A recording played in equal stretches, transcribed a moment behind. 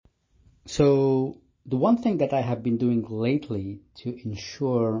So the one thing that I have been doing lately to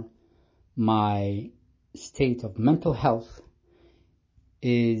ensure my state of mental health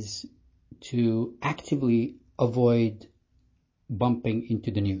is to actively avoid bumping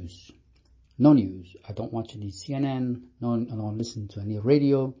into the news. No news. I don't watch any CNN. No, I don't listen to any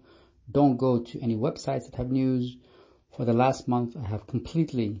radio. Don't go to any websites that have news. For the last month, I have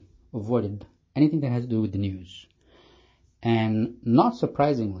completely avoided anything that has to do with the news. And not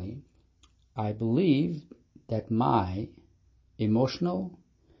surprisingly, I believe that my emotional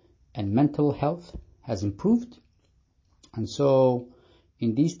and mental health has improved. And so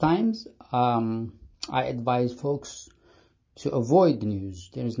in these times, I advise folks to avoid the news.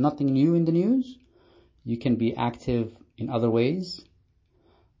 There is nothing new in the news. You can be active in other ways,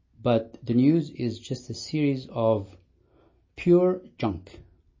 but the news is just a series of pure junk.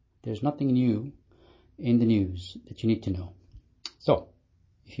 There's nothing new in the news that you need to know. So,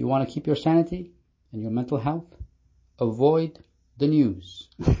 if you want to keep your sanity and your mental health, avoid the news.